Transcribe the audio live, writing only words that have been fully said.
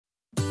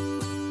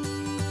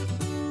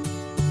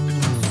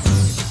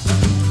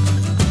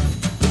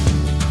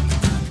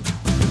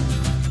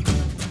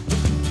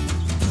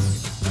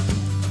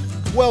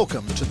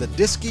Welcome to the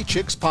Disky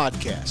Chicks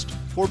podcast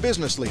for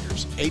business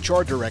leaders,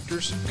 HR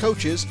directors,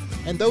 coaches,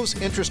 and those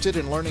interested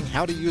in learning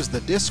how to use the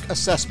DISC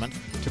assessment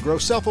to grow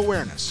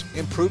self-awareness,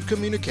 improve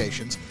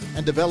communications,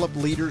 and develop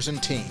leaders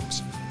and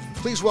teams.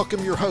 Please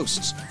welcome your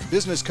hosts,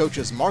 business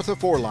coaches Martha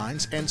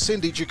Forlines and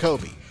Cindy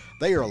Jacoby.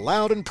 They are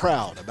loud and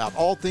proud about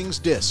all things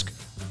DISC.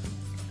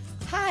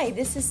 Hi,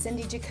 this is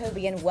Cindy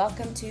Jacoby, and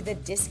welcome to the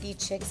Disky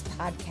Chicks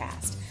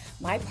podcast.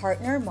 My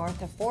partner,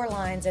 Martha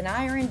Forlines, and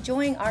I are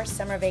enjoying our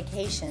summer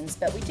vacations,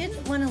 but we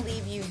didn't want to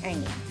leave you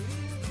hanging.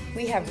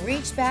 We have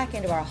reached back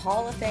into our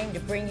Hall of Fame to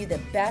bring you the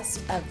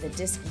best of the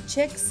Disky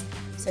Chicks,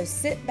 so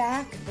sit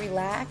back,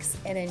 relax,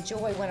 and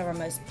enjoy one of our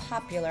most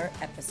popular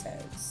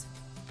episodes.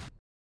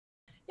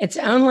 It's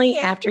only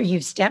after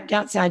you've stepped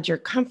outside your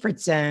comfort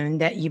zone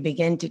that you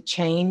begin to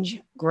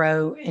change,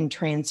 grow, and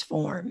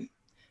transform.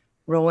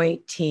 Roy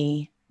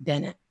T.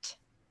 Bennett.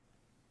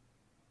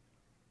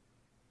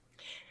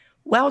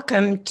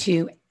 Welcome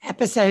to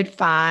episode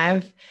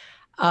 5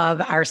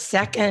 of our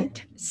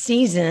second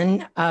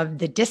season of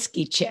the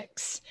Disky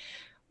Chicks.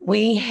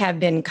 We have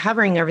been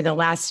covering over the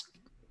last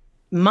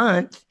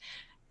month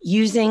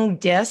using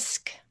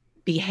DISC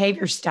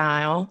behavior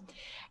style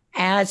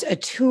as a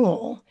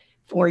tool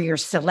for your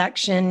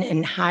selection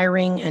and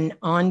hiring and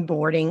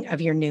onboarding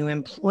of your new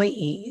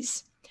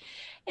employees.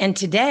 And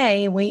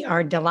today we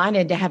are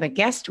delighted to have a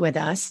guest with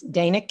us,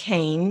 Dana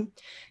Kane,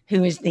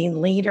 who is the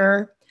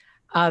leader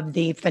of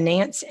the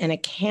finance and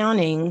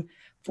accounting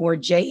for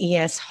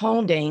JES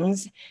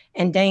Holdings.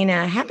 And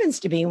Dana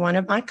happens to be one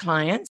of my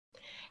clients.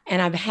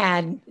 And I've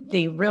had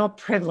the real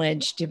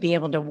privilege to be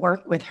able to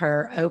work with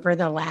her over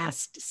the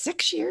last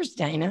 6 years,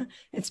 Dana.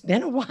 It's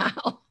been a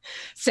while.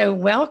 So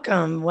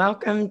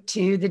welcome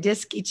to the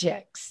Disky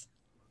Chicks.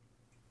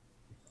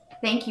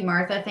 Thank you,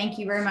 Martha. Thank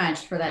you very much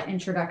for that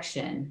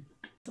introduction.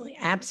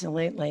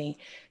 Absolutely.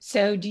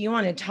 So do you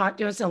want to talk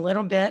to us a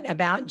little bit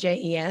about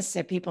JES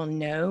so people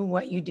know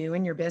what you do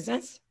in your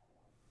business?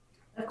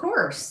 Of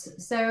course.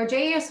 So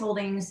JES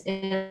Holdings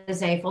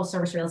is a full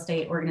service real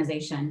estate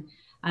organization.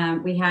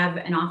 We have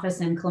an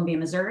office in Columbia,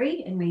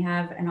 Missouri, and we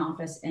have an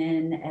office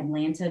in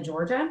Atlanta,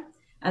 Georgia,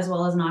 as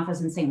well as an office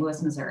in St.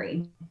 Louis,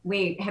 Missouri.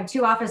 We have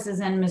 2 offices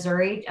in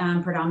Missouri,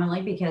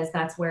 predominantly because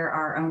that's where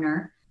our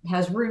owner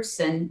has roots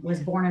and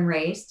was born and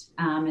raised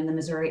in the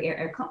Missouri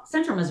area,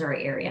 central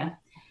Missouri area.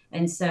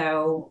 And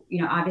so,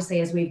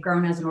 obviously, as we've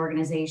grown as an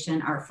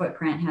organization, our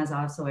footprint has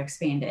also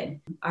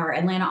expanded. Our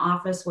Atlanta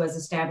office was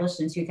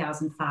established in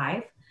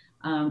 2005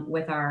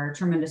 with our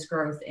tremendous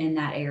growth in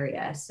that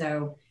area.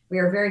 So we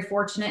are very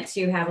fortunate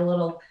to have a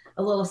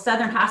little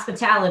Southern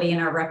hospitality in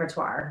our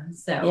repertoire.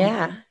 So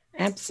yeah,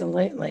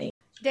 absolutely.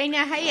 Dana,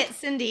 hey, it's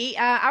Cindy.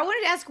 I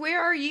wanted to ask,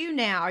 where are you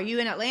now? Are you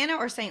in Atlanta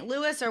or St.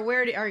 Louis, or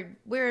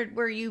where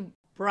are you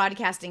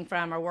broadcasting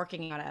from or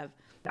working out of?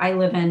 I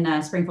live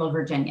in Springfield,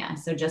 Virginia,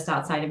 so just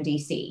outside of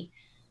DC.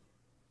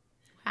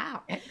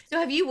 Wow. So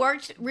have you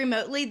worked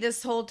remotely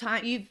this whole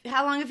time?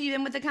 How long have you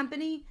been with the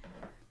company?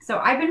 So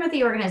I've been with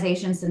the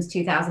organization since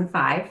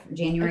 2005,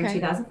 January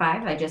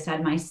 2005. I just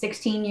had my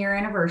 16-year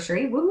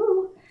anniversary.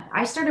 Woo!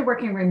 I started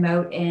working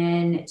remote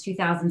in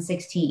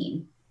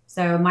 2016.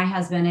 So my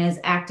husband is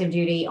active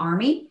duty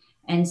Army.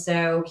 And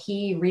so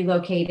he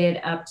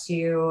relocated up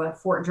to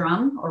Fort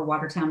Drum or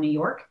Watertown, New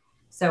York.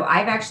 So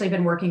I've actually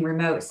been working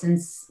remote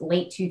since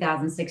late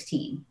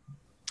 2016.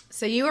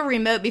 So you were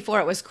remote before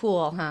it was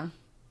cool, huh?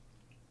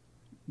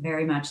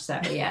 Very much so,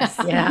 yes.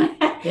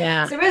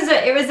 Yeah. So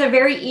it was a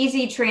very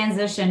easy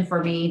transition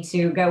for me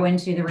to go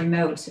into the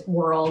remote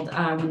world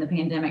when the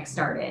pandemic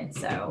started.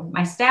 So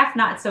my staff,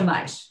 not so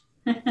much.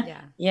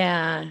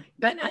 Yeah.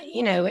 But,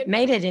 it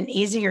made it an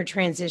easier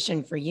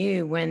transition for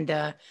you when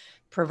the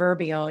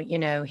proverbial,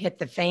 hit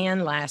the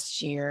fan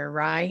last year,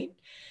 right?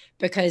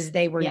 Because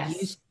they were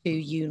used to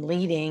you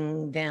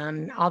leading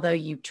them, although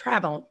you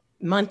travel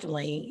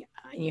monthly,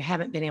 you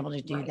haven't been able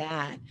to do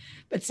that.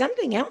 But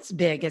something else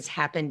big has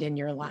happened in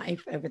your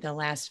life over the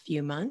last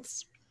few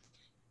months.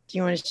 Do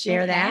you want to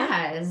share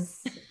that?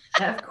 Yes,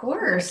 of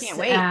course. I can't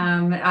wait.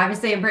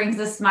 Obviously, it brings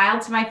a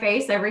smile to my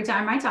face every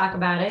time I talk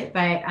about it.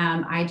 But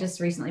I just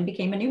recently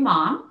became a new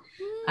mom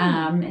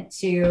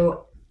to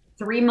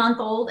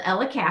 3-month-old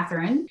Ella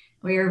Catherine.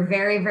 We are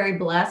very, very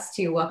blessed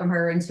to welcome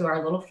her into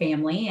our little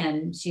family,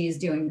 and she's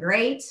doing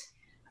great.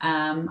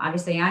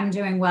 Obviously, I'm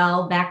doing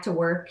well, back to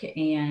work,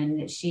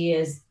 and she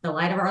is the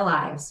light of our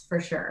lives for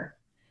sure.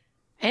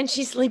 And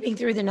she's sleeping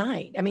through the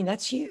night. I mean,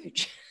 that's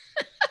huge.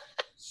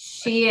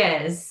 She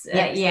is.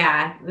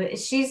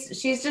 Yes.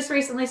 She's just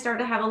recently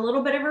started to have a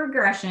little bit of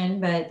regression,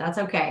 but that's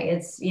okay.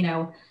 It's,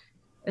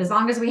 as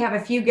long as we have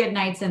a few good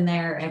nights in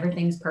there,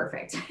 everything's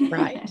perfect.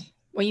 Right.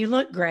 Well, you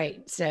look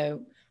great.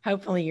 So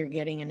hopefully you're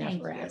getting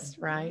enough rest,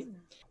 right?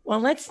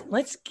 Well,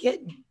 let's get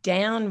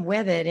down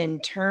with it in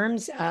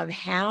terms of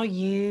how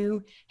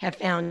you have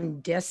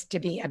found DISC to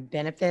be a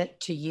benefit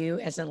to you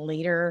as a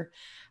leader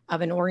of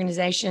an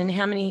organization.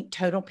 How many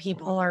total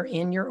people are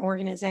in your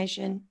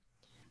organization?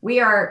 we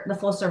are the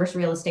full service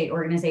real estate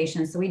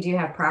organization. So we do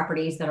have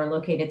properties that are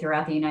located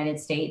throughout the United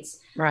States,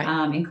 Right.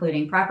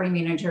 Including property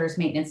managers,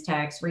 maintenance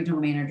techs, regional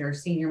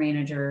managers, senior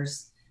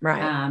managers.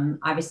 Right.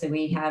 Obviously,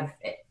 we have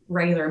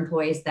regular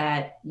employees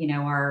that,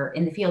 are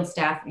in the field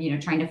staff,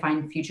 trying to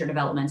find future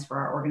developments for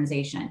our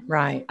organization.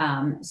 Right.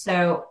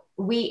 So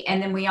we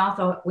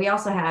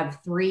also have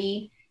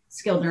 3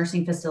 skilled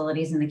nursing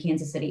facilities in the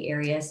Kansas City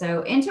area.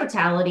 So in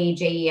totality,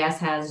 JES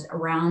has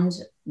around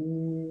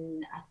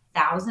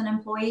 1,000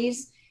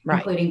 employees, Right.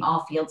 including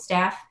all field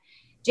staff.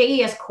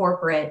 JES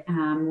corporate,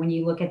 when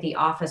you look at the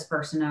office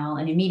personnel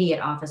and immediate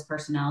office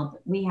personnel,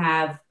 we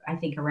have, I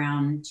think,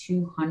 around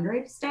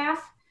 200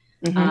 staff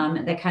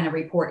that kind of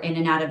report in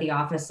and out of the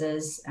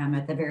offices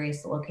at the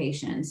various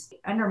locations.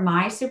 Under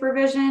my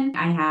supervision,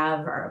 I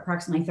have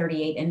approximately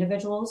 38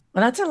 individuals.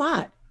 Well, that's a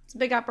lot. It's a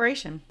big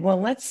operation.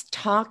 Well, let's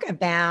talk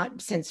about,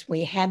 since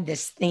we had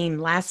this theme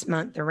last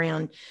month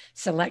around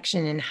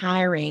selection and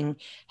hiring,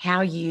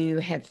 how you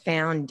have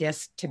found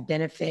DISC to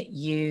benefit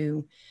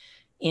you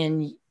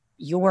in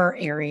your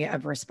area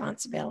of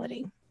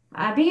responsibility.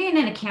 Being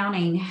in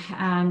accounting,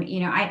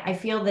 I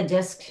feel the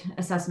DISC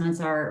assessments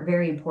are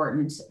very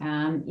important.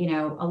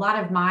 A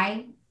lot of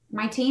my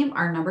team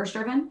are numbers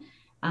driven,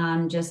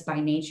 just by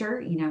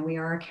nature. We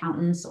are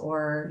accountants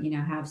or,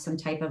 have some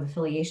type of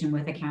affiliation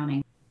with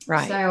accounting.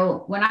 Right.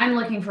 So when I'm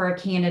looking for a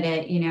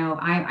candidate,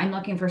 I'm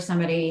looking for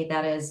somebody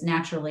that is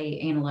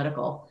naturally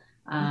analytical,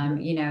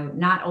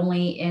 not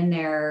only in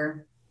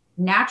their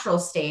natural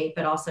state,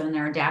 but also in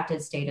their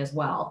adapted state as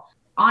well.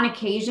 On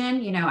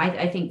occasion,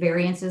 I think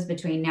variances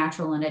between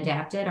natural and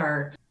adapted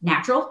are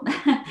natural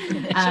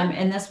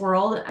in this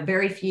world.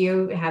 Very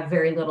few have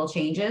very little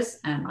changes.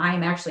 I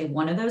am actually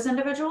one of those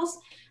individuals.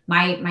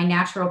 My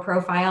natural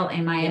profile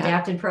and my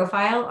adapted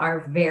profile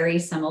are very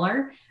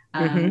similar.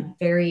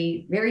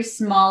 Very, very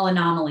small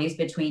anomalies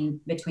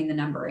between the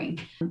numbering,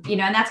 and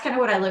that's kind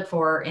of what I look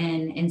for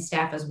in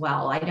staff as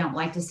well. I don't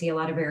like to see a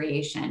lot of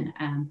variation.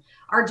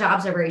 Our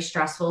jobs are very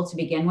stressful to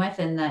begin with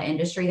in the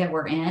industry that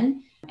we're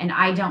in. And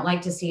I don't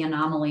like to see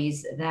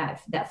anomalies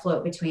that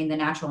float between the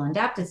natural and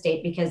adapted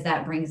state, because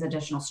that brings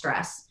additional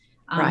stress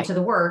to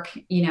the work,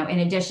 in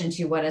addition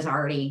to what is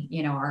already,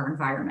 our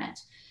environment.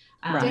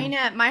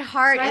 Dana, my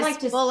heart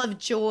is full of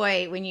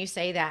joy when you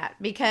say that,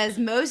 because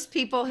most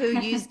people who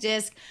use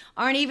DISC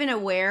aren't even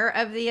aware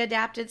of the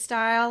adapted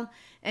style.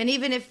 And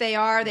even if they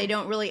are, they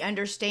don't really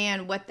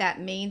understand what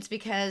that means,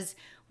 because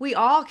we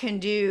all can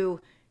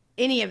do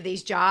any of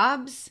these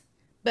jobs.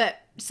 But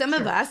some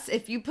of us,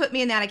 if you put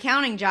me in that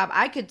accounting job,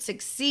 I could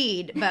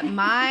succeed, but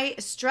my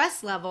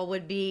stress level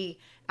would be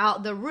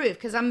out the roof,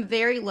 because I'm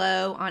very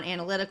low on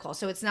analytical.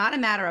 So it's not a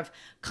matter of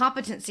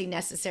competency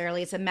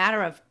necessarily. It's a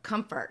matter of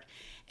comfort.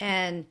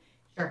 And,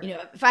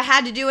 if I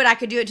had to do it, I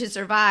could do it to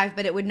survive,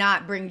 but it would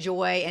not bring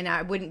joy, and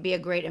I wouldn't be a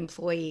great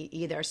employee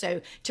either.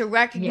 So to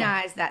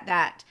recognize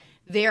that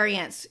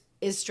variance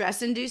is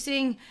stress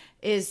inducing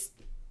is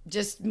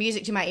just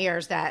music to my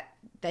ears, that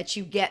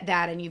you get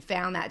that and you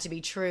found that to be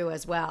true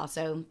as well.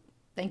 So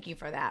thank you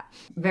for that.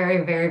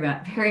 Very, very,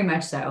 very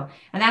much so.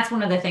 And that's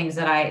one of the things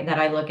that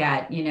I look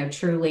at,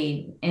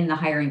 truly in the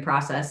hiring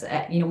process.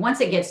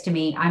 Once it gets to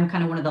me, I'm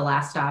kind of one of the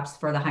last stops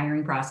for the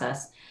hiring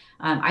process.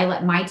 I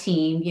let my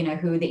team,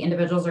 who the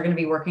individuals are going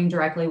to be working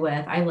directly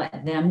with, I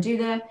let them do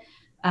the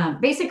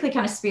basically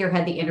kind of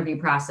spearhead the interview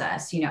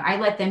process. I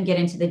let them get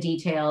into the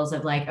details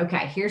of like,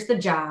 okay, here's the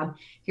job,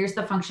 here's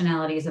the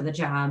functionalities of the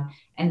job,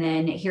 and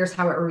then here's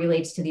how it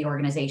relates to the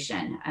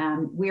organization.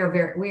 We are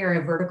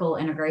a vertical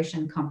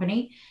integration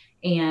company,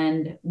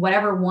 and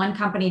whatever one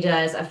company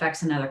does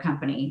affects another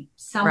company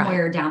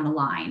somewhere down the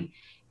line.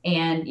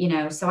 And,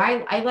 so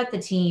I let the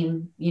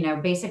team,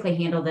 basically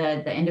handle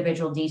the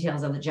individual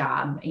details of the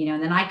job,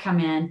 and then I come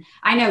in,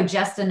 I know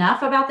just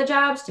enough about the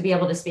jobs to be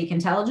able to speak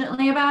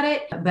intelligently about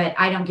it, but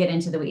I don't get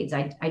into the weeds.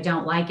 I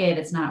don't like it.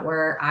 It's not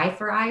where I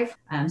thrive.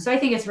 So I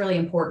think it's really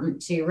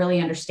important to really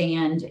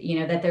understand,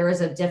 that there is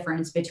a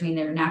difference between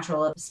their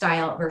natural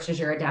style versus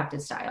your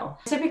adapted style.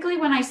 Typically,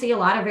 when I see a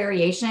lot of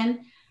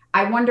variation,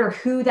 I wonder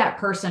who that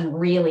person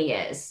really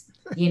is.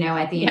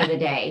 At the end of the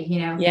day,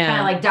 kind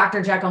of like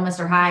Dr. Jekyll,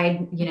 Mr.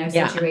 Hyde,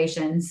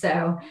 situation.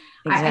 So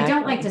exactly. I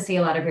don't like to see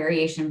a lot of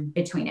variation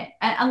between it,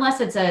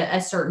 unless it's a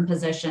certain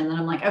position. Then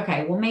I'm like,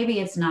 okay, well, maybe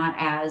it's not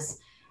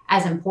as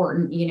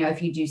important,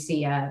 if you do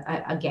see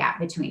a gap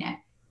between it.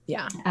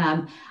 Yeah.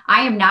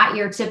 I am not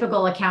your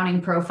typical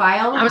accounting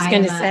profile. I was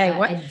going to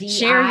say,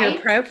 share your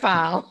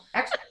profile.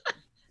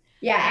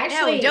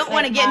 Actually, we don't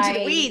want to get into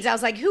the weeds. I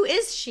was like, who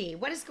is she?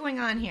 What is going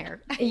on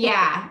here?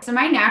 So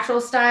my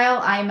natural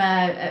style,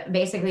 I'm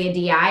basically a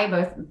DI.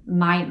 Both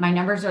my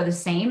numbers are the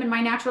same in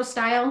my natural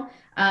style.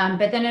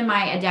 But then in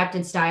my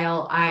adapted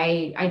style,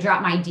 I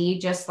drop my D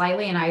just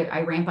slightly, and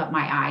I ramp up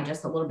my I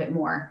just a little bit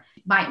more.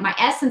 My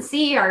S and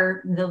C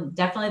are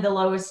definitely the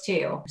lowest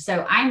too.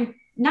 So I'm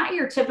not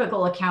your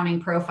typical accounting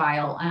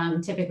profile.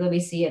 Typically we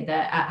see it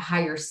the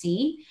higher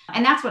C,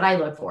 and that's what I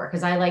look for,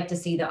 because I like to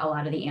see a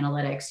lot of the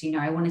analytics.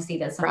 I want to see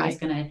that somebody's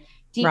going to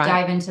deep Right.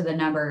 dive into the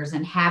numbers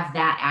and have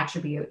that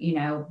attribute,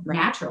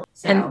 naturally.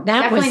 So And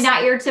that definitely was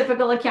not your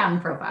typical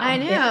accountant profile. I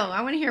know.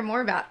 I want to hear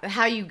more about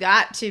how you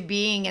got to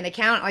being an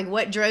accountant. Like,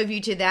 what drove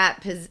you to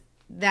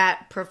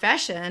that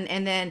profession,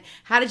 and then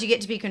how did you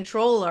get to be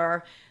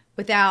controller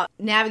without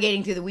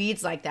navigating through the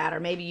weeds like that? Or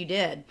maybe you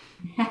did.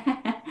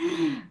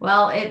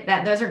 Well,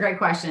 those are great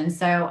questions.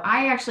 So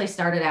I actually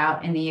started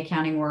out in the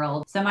accounting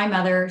world. So my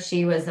mother,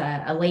 she was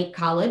a late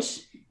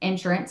college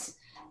entrant,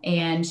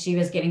 and she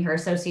was getting her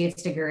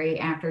associate's degree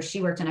after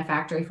she worked in a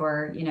factory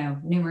for,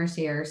 numerous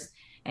years.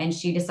 And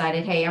she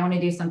decided, hey, I want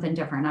to do something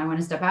different. I want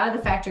to step out of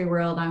the factory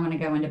world. I want to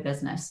go into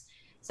business.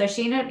 So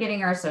she ended up getting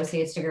her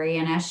associate's degree.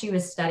 And as she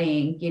was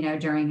studying,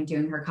 during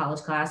doing her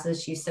college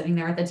classes, she's sitting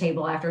there at the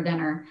table after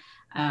dinner.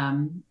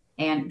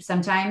 And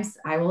sometimes,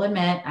 I will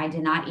admit, I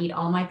did not eat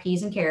all my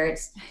peas and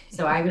carrots.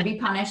 So I would be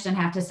punished and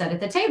have to sit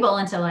at the table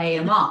until I ate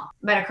them all.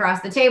 But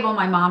across the table,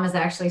 my mom is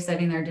actually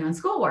sitting there doing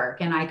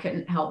schoolwork. And I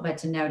couldn't help but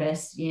to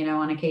notice,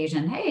 on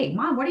occasion, hey,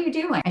 Mom, what are you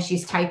doing? As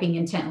she's typing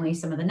intently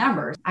some of the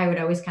numbers, I would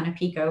always kind of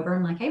peek over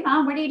and like, hey,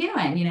 Mom, what are you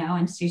doing?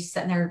 And she's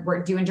sitting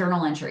there doing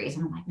journal entries.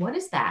 And I'm like, what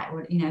is that?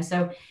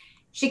 So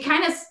she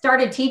kind of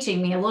started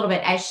teaching me a little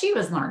bit as she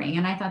was learning.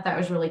 And I thought that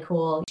was really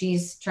cool.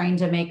 She's trying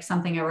to make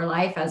something of her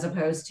life as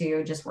opposed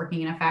to just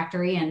working in a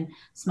factory in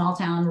small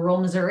town, rural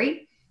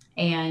Missouri.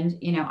 And,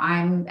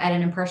 I'm at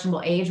an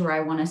impressionable age where I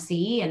want to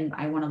see and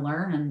I want to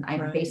learn, and I'm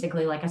Right.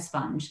 basically like a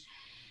sponge.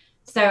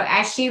 So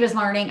as she was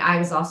learning, I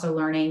was also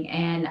learning,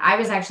 and I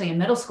was actually in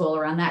middle school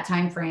around that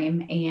time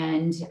frame.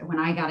 And when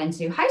I got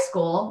into high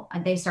school,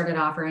 they started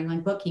offering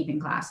like bookkeeping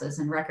classes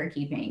and record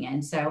keeping.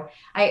 And so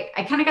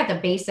I kind of got the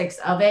basics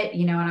of it,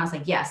 and I was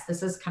like, yes,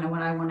 this is kind of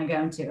what I want to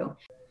go into.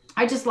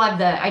 I just love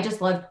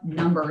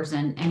numbers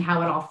and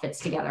how it all fits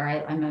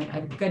together. I'm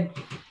a good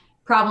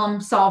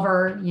problem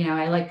solver.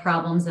 I like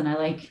problems, and I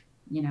like,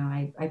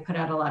 I put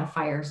out a lot of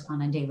fires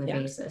on a daily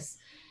basis.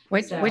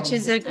 Which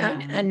is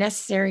a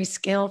necessary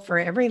skill for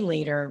every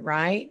leader,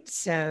 right?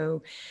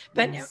 So,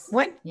 but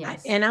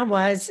yes, and I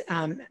was,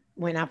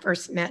 when I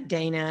first met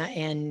Dana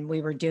and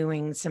we were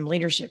doing some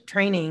leadership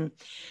training,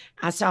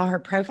 I saw her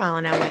profile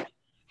and I went,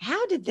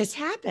 how did this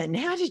happen?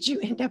 How did you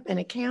end up in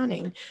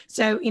accounting?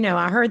 So,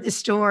 I heard the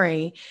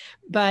story,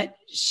 but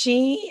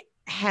she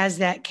has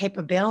that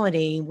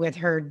capability with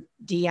her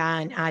DI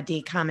and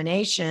ID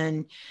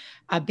combination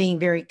of being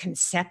very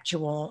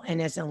conceptual.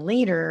 And as a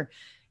leader,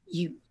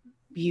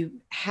 you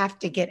have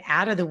to get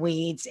out of the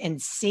weeds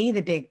and see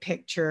the big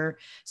picture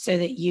so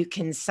that you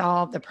can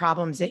solve the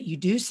problems that you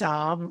do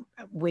solve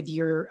with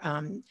your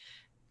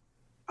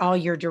all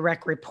your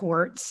direct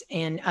reports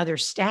and other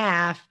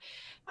staff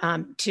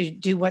to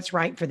do what's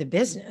right for the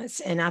business.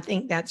 And I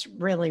think that's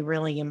really,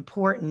 really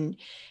important.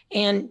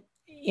 And,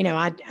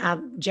 I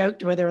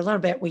joked with her a little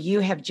bit, well,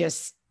 you have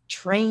just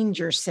trained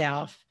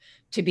yourself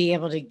to be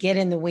able to get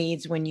in the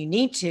weeds when you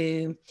need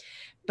to,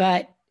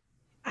 but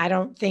I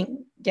don't think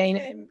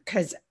Dana,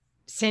 because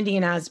Cindy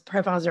and I's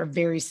profiles are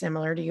very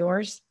similar to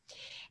yours.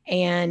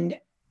 And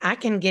I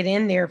can get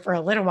in there for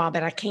a little while,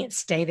 but I can't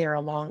stay there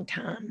a long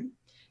time.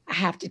 I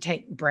have to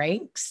take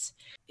breaks.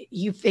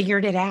 You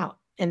figured it out,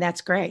 and that's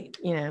great.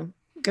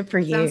 Good for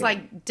you. Sounds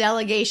like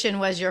delegation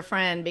was your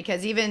friend,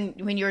 because even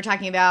when you were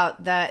talking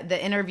about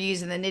the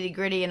interviews and the nitty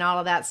gritty and all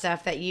of that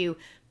stuff, that you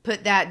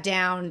put that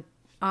down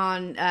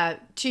on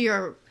to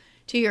your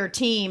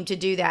team to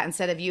do that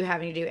instead of you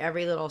having to do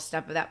every little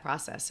step of that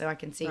process. So I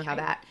can see how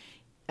that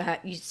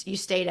you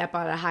stayed up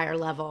on a higher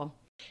level.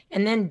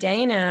 And then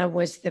Dana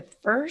was the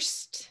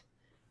first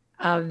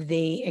of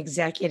the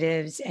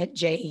executives at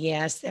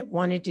JES that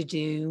wanted to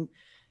do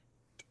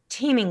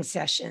teaming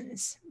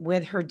sessions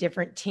with her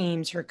different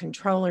teams, her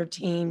controller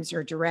teams,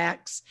 her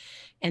directs,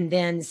 and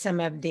then some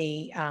of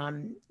the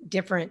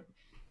different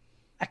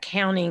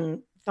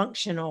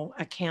functional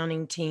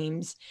accounting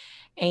teams.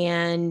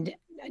 And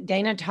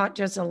Dana talked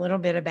to us a little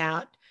bit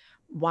about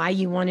why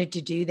you wanted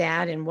to do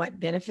that and what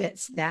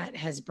benefits that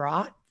has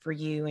brought for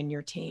you and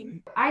your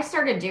team. I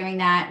started doing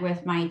that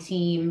with my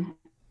team.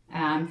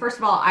 First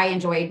of all, I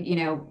enjoyed,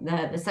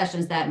 the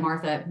sessions that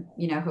Martha,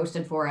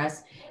 hosted for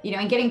us,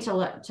 and getting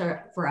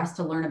for us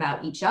to learn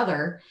about each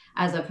other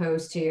as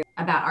opposed to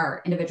about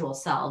our individual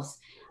selves.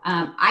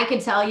 I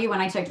could tell you when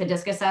I took the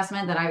DISC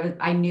assessment that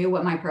I knew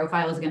what my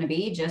profile was going to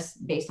be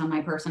just based on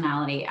my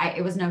personality.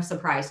 It was no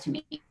surprise to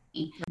me.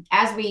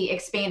 As we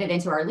expanded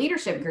into our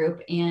leadership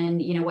group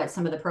and, what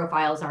some of the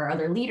profiles our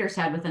other leaders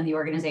had within the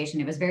organization,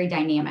 it was very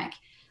dynamic.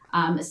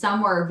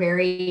 Some were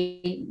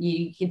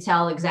you could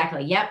tell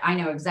exactly, yep, I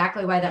know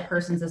exactly why that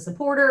person's a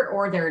supporter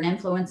or they're an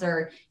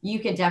influencer. You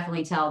could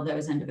definitely tell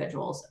those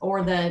individuals,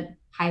 or the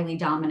highly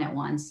dominant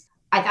ones.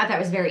 I thought that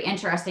was very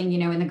interesting,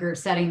 in the group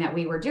setting that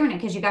we were doing it,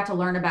 because you got to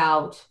learn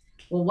about,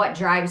 well, what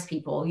drives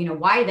people,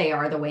 why they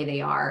are the way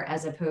they are,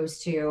 as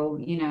opposed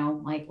to,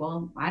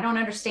 well, I don't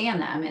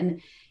understand them.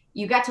 And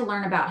you got to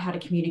learn about how to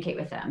communicate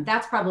with them.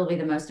 That's probably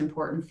the most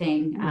important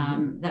thing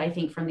that I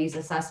think from these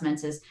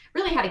assessments is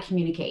really how to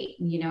communicate.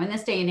 In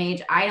this day and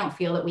age, I don't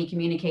feel that we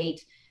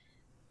communicate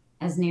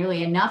as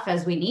nearly enough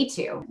as we need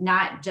to,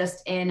 not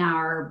just in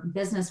our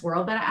business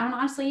world, but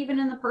honestly, even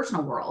in the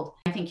personal world.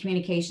 I think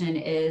communication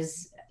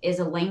is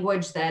a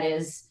language that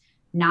is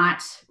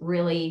not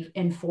really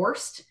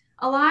enforced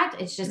a lot.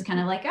 It's just kind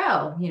of like,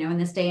 oh, in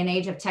this day and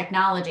age of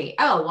technology,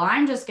 oh, well,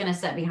 I'm just going to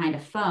sit behind a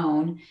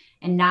phone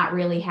and not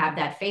really have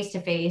that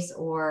face-to-face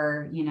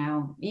or,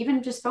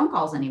 even just phone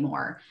calls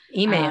anymore.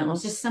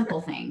 Emails. Just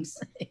simple things.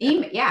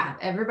 Yeah.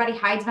 Everybody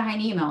hides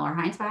behind email or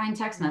hides behind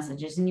text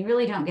messages, and you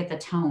really don't get the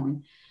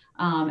tone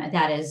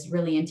that is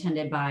really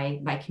intended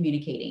by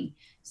communicating.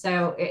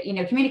 So,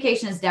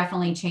 communication has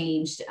definitely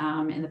changed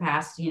in the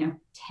past,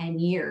 10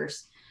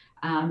 years.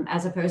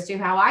 As opposed to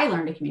how I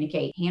learned to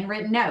communicate.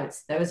 Handwritten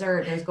notes, those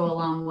go a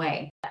long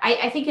way.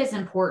 I think it's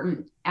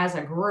important as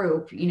a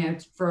group,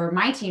 for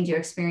my team to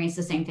experience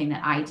the same thing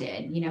that I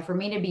did. For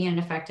me to be an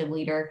effective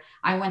leader,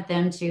 I want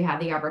them to have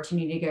the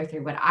opportunity to go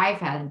through what I've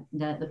had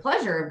the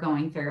pleasure of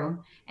going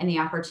through and the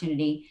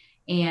opportunity.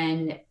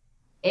 And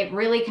it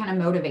really kind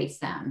of motivates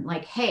them.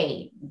 Like,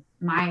 hey,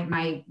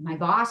 my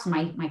boss,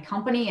 my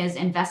company is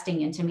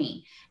investing into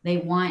me. They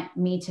want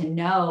me to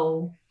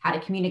know how to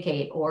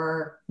communicate,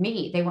 or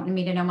they wanted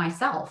me to know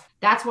myself.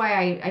 That's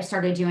why I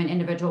started doing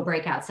individual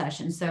breakout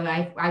sessions. So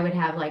I would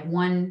have like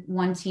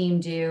one team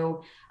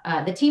do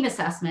the team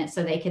assessment,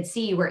 so they could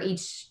see where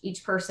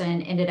each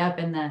person ended up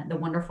in the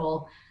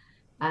wonderful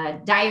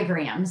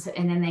diagrams,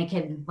 and then they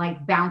could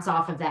like bounce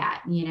off of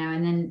that,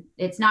 and then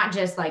it's not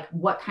just like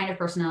what kind of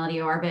personality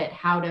you are, but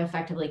how to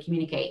effectively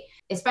communicate.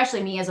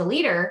 Especially me as a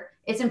leader,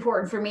 it's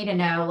important for me to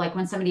know, like,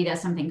 when somebody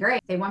does something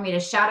great, they want me to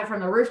shout it from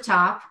the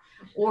rooftop,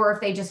 or if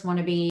they just want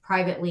to be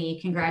privately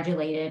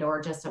congratulated or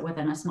just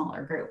within a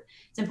smaller group.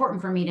 It's important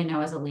for me to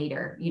know as a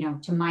leader,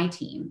 to my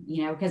team,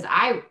 because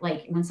I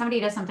like when somebody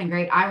does something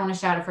great, I want to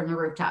shout it from the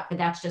rooftop, but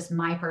that's just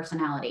my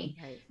personality.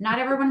 Right. Not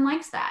everyone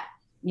likes that.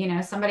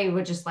 Somebody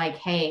would just like,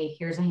 hey,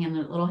 here's a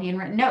little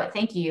handwritten note.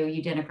 Thank you.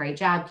 You did a great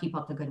job. Keep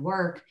up the good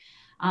work.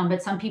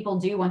 But some people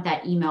do want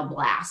that email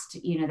blast,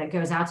 that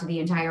goes out to the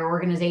entire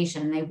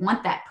organization. They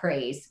want that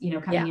praise,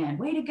 coming in,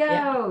 way to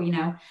go,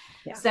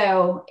 Yeah.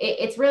 So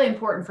it's really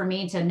important for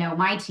me to know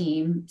my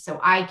team so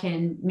I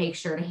can make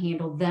sure to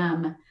handle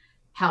them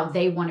how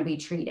they want to be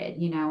treated,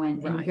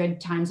 and right.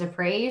 Good times of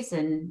praise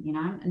and,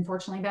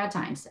 unfortunately bad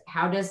times.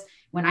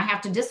 When I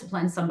have to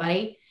discipline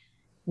somebody,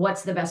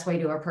 what's the best way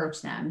to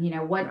approach them?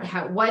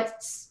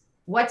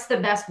 What's the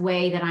best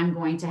way that I'm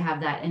going to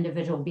have that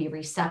individual be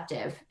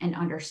receptive and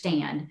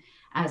understand,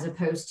 as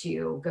opposed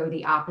to go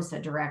the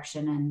opposite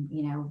direction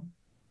and,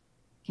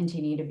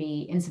 continue to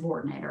be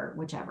insubordinate or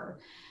whichever.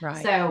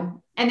 Right.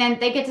 So, and then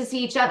they get to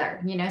see each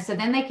other, so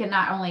then they can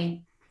not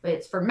only,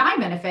 it's for my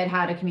benefit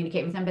how to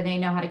communicate with them, but they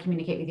know how to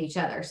communicate with each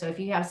other. So if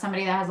you have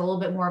somebody that has a little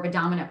bit more of a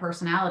dominant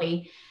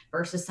personality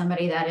versus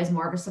somebody that is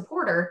more of a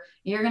supporter,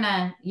 you're going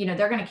to,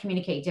 they're going to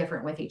communicate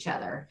different with each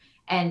other.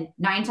 And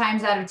 9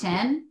 times out of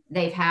 10,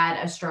 they've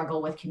had a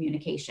struggle with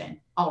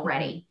communication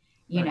already,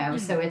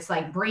 so it's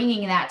like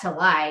bringing that to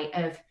light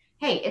of,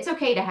 hey, it's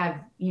okay to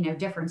have,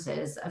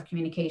 differences of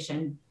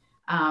communication,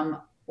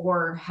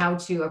 or how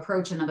to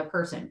approach another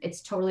person.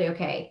 It's totally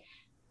okay.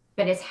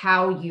 But it's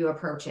how you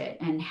approach it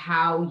and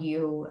how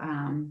you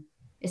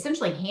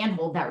essentially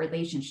handhold that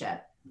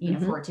relationship,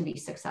 for it to be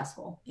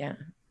successful. Yeah.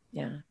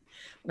 Yeah.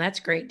 Well, that's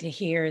great to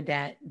hear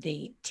that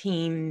the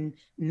team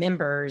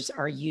members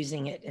are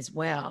using it as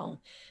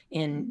well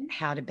in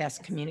how to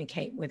best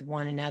communicate with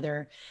one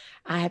another.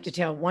 I have to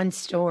tell one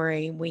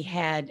story. We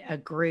had a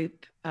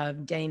group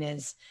of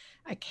Dana's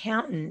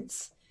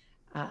accountants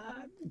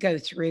go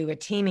through a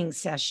teaming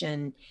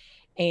session.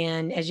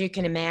 And as you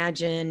can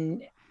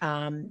imagine,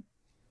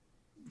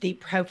 the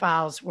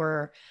profiles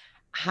were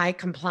high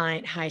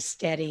compliant, high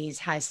steadies,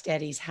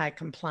 high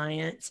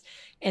compliance,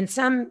 and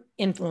some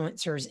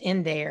influencers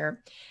in there.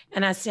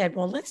 And I said,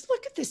 well, let's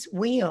look at this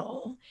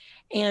wheel.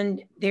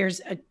 And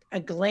there's a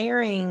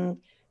glaring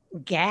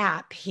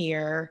gap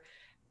here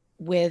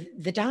with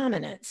the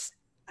dominance.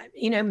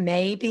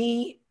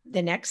 Maybe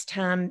the next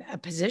time a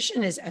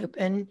position is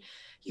open,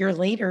 your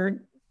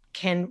leader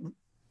can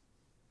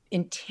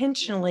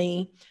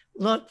intentionally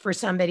look for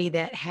somebody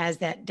that has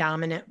that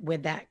dominant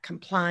with that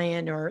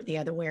compliant, or the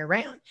other way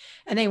around.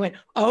 And they went,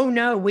 oh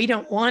no, we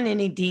don't want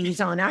any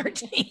D's on our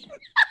team.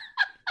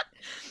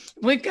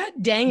 We've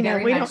got Dana.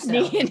 Very we don't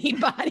need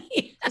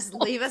anybody. Just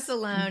leave us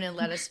alone and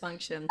let us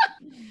function.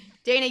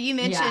 Dana, you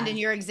mentioned in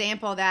your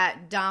example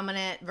that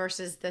dominant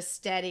versus the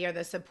steady or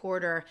the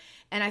supporter.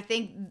 And I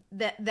think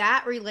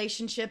that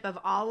relationship of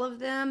all of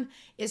them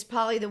is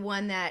probably the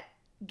one that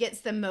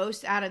gets the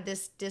most out of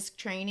this DISC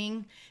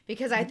training,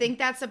 because I think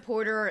that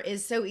supporter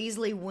is so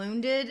easily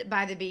wounded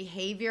by the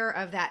behavior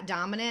of that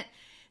dominant.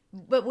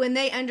 But when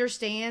they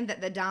understand that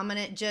the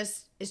dominant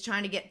just is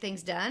trying to get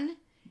things done,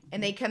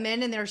 and they come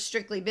in and they're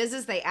strictly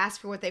business, they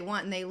ask for what they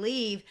want and they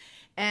leave,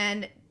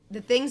 and the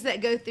things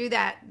that go through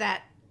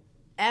that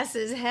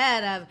S's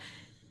head of,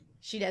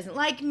 she doesn't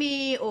like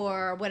me,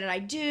 or what did I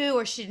do,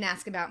 or she didn't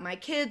ask about my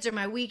kids or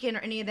my weekend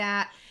or any of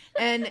that,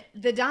 and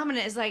the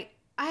dominant is like,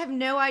 I have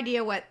no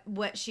idea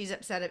what she's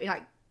upset about.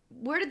 Like,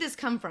 where did this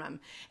come from?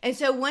 And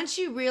so once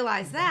you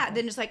realize that,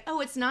 then it's like,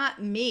 oh, it's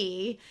not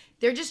me.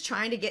 They're just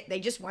they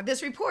just want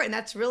this report. And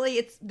that's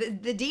really,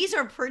 the D's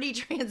are pretty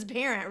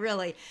transparent,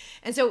 really.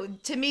 And so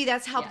to me,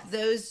 that's helped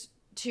those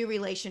two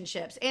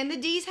relationships. And the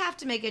D's have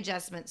to make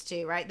adjustments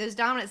too, right? Those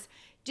dominants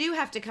do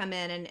have to come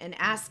in and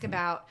ask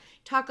about,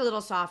 talk a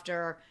little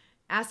softer,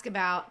 ask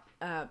about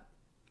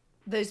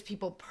those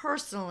people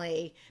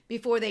personally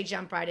before they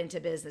jump right into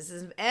business.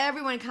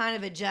 Everyone kind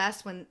of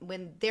adjusts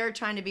when they're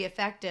trying to be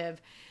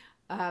effective.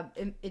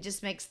 It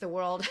just makes the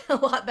world a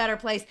lot better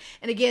place.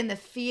 And again, the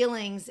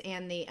feelings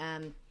and the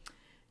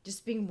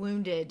just being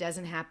wounded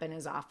doesn't happen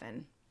as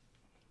often.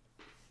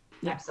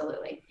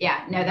 Absolutely.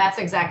 Yeah, no, that's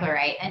exactly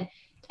right. And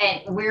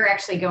we're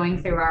actually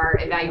going through our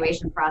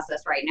evaluation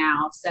process right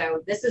now.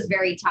 So this is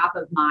very top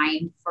of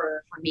mind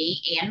for me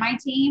and my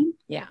team.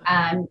 Yeah.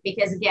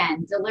 Because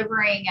again,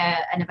 delivering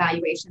an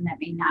evaluation that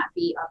may not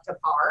be up to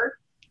par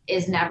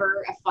is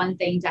never a fun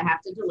thing to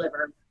have to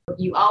deliver.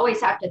 You always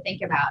have to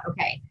think about,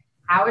 okay,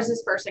 how is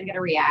this person going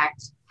to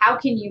react? How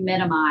can you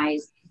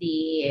minimize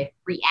the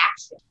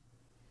reaction?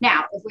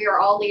 Now, if we are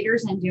all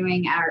leaders and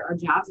doing our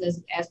jobs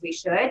as we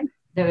should,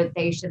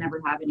 they should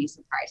never have any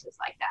surprises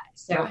like that.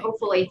 So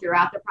hopefully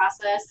throughout the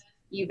process,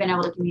 you've been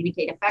able to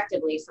communicate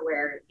effectively so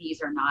where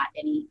these are not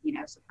any,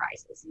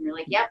 surprises. And you're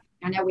like, yep,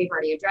 I know we've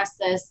already addressed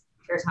this.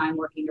 Here's how I'm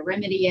working to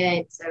remedy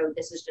it. So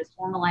this is just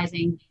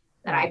formalizing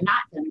that I've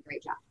not done a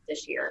great job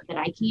this year, that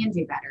I can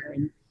do better.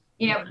 And,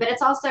 but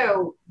it's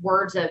also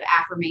words of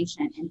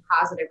affirmation and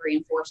positive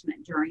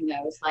reinforcement during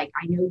those, like,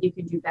 I know you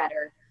can do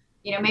better.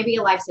 Maybe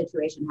a life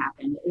situation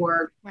happened,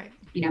 or,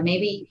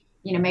 maybe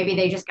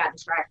they just got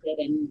distracted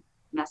and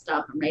messed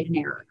up and made an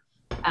error.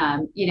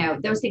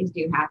 Those things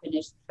do happen,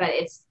 but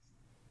it's,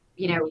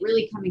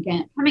 really coming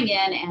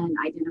in and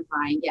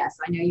identifying, yes,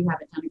 I know you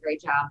haven't done a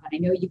great job, but I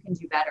know you can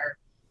do better.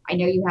 I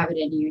know you have it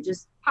in you.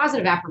 Just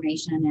positive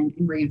affirmation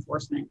and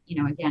reinforcement.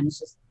 Again, it's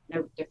just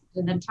no different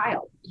than a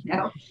child. You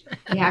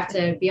have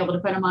to be able to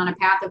put them on a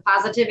path of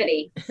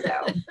positivity.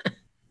 So,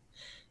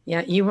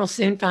 yeah, you will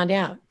soon find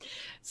out.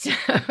 So,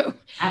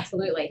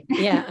 absolutely.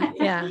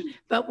 yeah.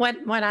 But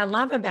what I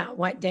love about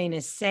what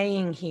Dana's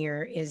saying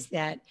here is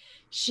that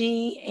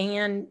she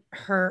and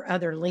her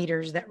other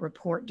leaders that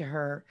report to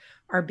her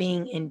are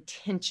being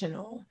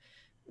intentional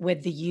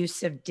with the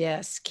use of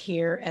DISC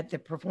here at the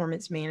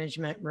performance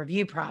management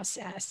review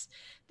process,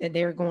 that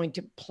they're going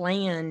to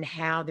plan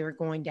how they're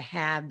going to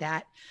have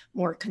that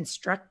more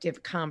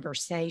constructive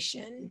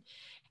conversation.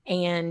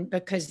 And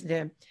because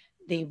the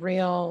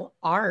real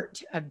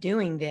art of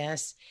doing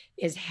this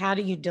is how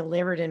do you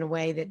deliver it in a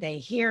way that they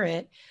hear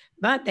it,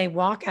 but they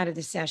walk out of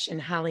the session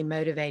highly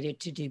motivated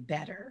to do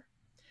better,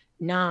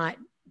 not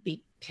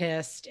be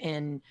pissed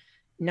and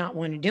not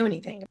want to do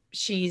anything.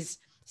 She's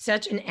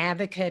such an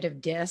advocate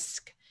of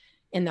DISC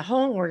in the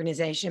whole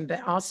organization,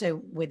 but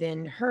also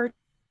within her,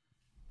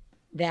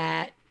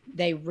 that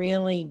they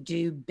really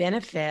do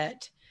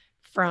benefit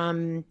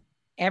from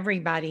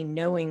everybody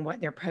knowing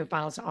what their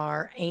profiles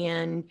are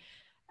and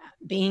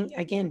being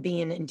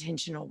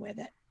intentional with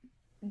it.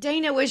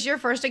 Dana, was your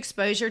first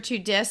exposure to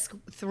DISC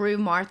through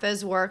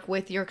Martha's work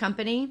with your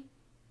company?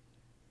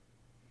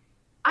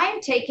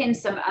 I've taken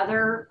some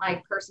other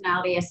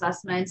personality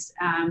assessments,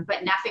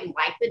 but nothing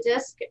like the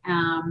DISC.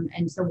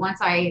 And so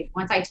once I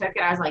took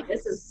it, I was like,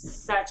 this is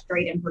such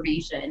great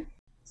information.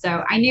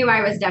 So I knew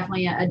I was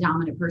definitely a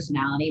dominant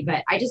personality,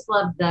 but I just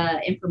love the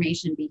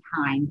information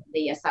behind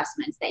the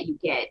assessments that you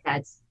get.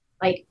 That's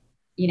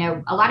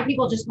a lot of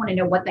people just want to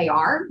know what they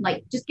are.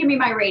 Like, just give me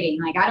my rating.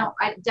 I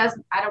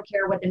don't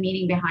care what the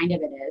meaning behind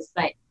of it is,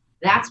 but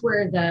that's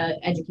where the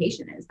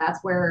education is. That's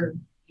where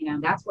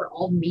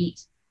all the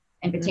meat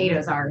and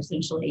potatoes are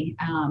essentially.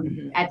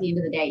 At the end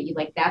of the day,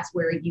 that's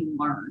where you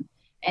learn,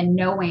 and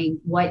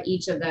knowing what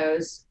each of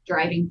those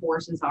driving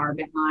forces are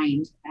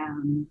behind,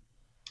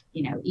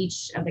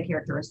 each of the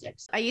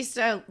characteristics. I used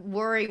to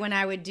worry when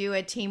I would do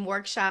a team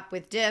workshop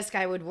with DISC,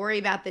 I would worry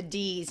about the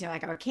D's. I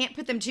can't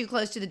put them too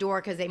close to the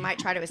door because they might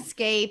try to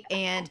escape.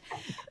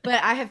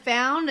 But I have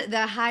found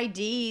the high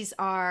D's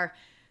are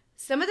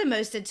some of the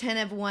most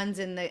attentive ones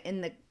in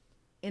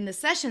the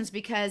sessions,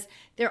 because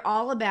they're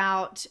all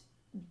about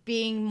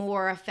being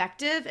more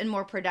effective and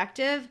more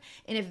productive.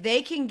 And if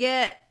they can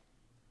get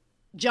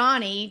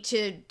Johnny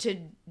to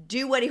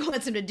do what he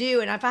wants him to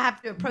do, and if I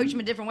have to approach him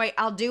a different way,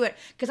 I'll do it,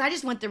 because I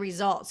just want the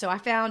result. So I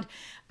found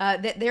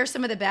that they're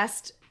some of the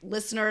best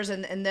listeners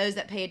and those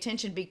that pay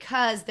attention,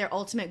 because their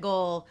ultimate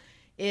goal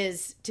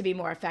is to be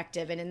more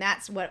effective. And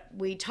that's what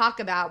we talk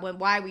about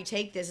why we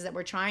take this, is that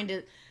we're trying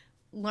to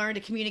learn to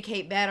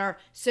communicate better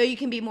so you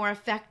can be more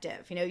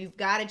effective. You've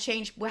got to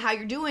change how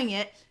you're doing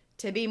it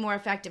to be more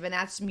effective. And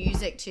that's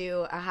music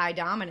to a high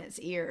dominance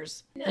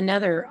ears.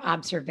 Another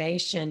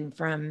observation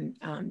from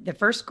the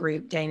first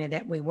group, Dana,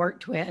 that we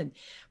worked with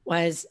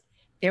was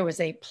there was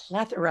a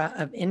plethora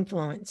of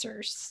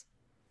influencers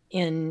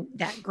in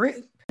that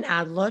group.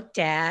 I looked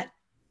at,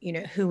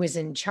 who was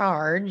in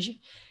charge,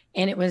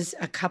 and it was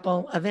a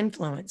couple of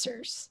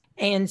influencers.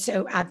 And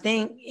so I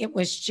think it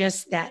was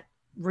just that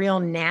real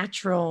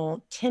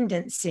natural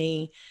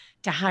tendency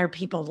to hire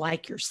people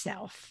like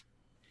yourself.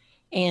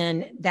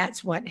 And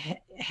that's what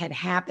had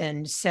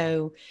happened.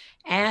 So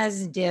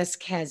as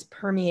DISC has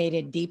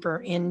permeated deeper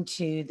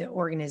into the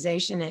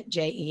organization at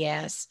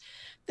JES,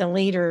 the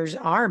leaders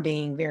are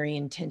being very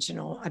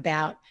intentional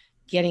about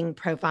getting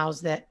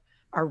profiles that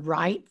are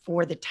right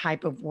for the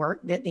type of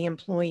work that the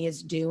employee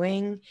is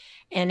doing,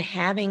 and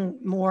having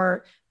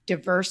more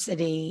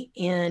diversity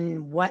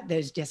in what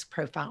those DISC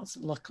profiles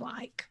look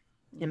like,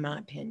 in my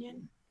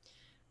opinion.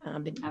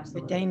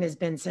 But Dana's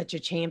been such a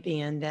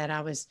champion that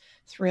I was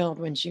thrilled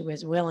when she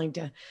was willing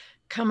to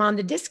come on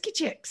the Disky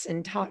Chicks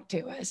and talk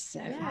to us. So.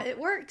 Yeah, it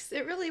works.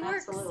 It really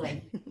works.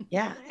 Absolutely.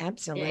 Yeah,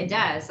 absolutely. It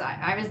does.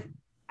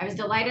 I was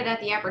delighted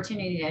at the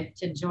opportunity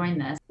to join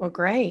this. Well,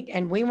 great.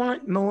 And we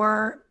want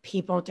more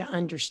people to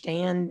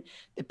understand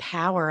the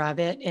power of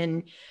it.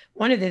 And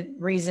one of the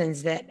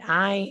reasons that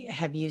I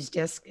have used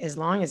DISC as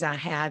long as I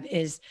have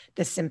is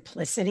the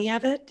simplicity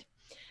of it.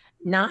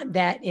 Not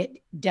that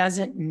it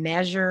doesn't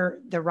measure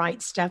the right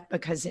stuff,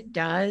 because it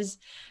does,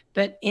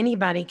 but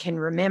anybody can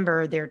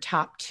remember their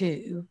top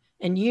two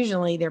and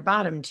usually their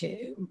bottom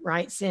two,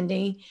 right,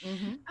 Cindy?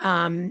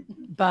 Mm-hmm.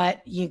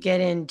 But you get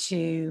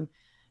into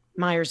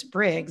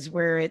Myers-Briggs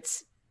where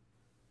it's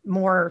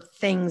more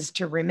things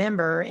to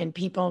remember and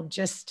people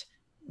just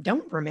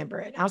don't remember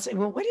it. I'll say,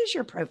 well, what is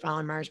your profile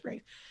in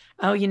Myers-Briggs?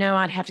 Oh,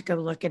 I'd have to go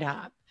look it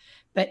up.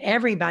 But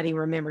everybody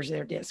remembers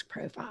their DISC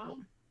profile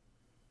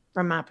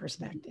from my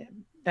perspective,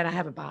 but I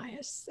have a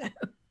bias.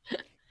 So.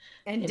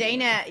 And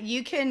Dana,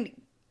 you can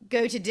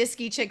go to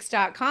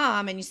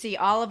diskychicks.com and you see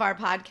all of our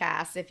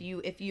podcasts if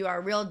you are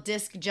a real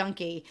DISC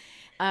junkie,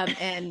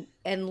 and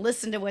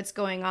listen to what's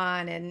going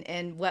on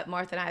and what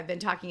Martha and I have been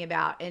talking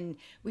about. And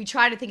we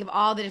try to think of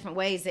all the different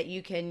ways that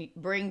you can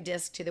bring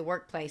DISC to the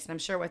workplace. And I'm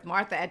sure with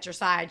Martha at your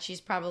side,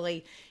 she's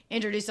probably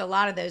introduced a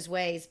lot of those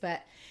ways.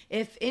 But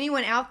if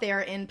anyone out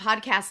there in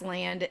podcast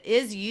land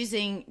is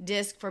using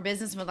DISC for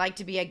business and would like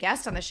to be a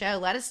guest on the show,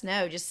 let us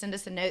know. Just send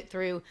us a note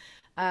through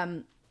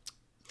our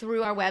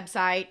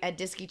website at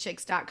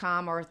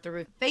diskychicks.com or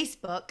through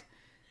Facebook,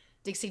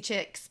 Dixie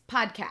Chicks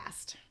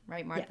Podcast.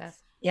 Right, Martha?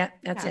 Yes. Yeah,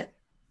 that's it.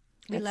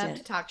 We love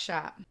to talk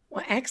shop.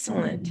 Well,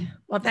 excellent.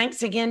 Well,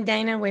 thanks again,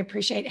 Dana. We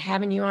appreciate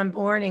having you on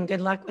board, and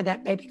good luck with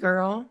that baby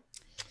girl.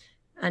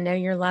 I know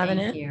you're loving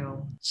it. Thank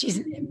you. She's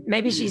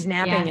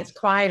napping. Yeah. It's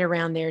quiet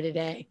around there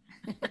today.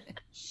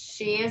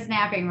 She is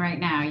napping right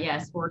now.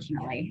 Yes,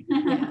 fortunately.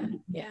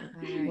 Yeah.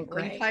 Right.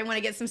 Well, you probably want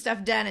to get some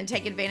stuff done and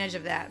take advantage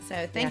of that.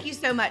 So thank you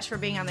so much for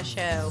being on the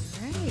show.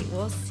 All right.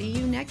 We'll see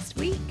you next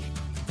week.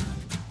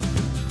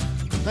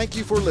 Thank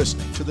you for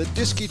listening to the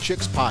Disky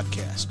Chicks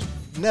podcast.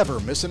 Never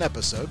miss an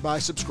episode by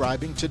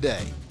subscribing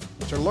today.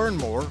 To learn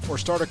more or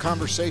start a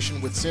conversation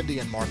with Cindy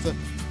and Martha,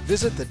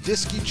 visit the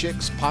Disky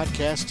Chicks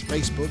podcast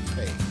Facebook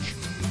page.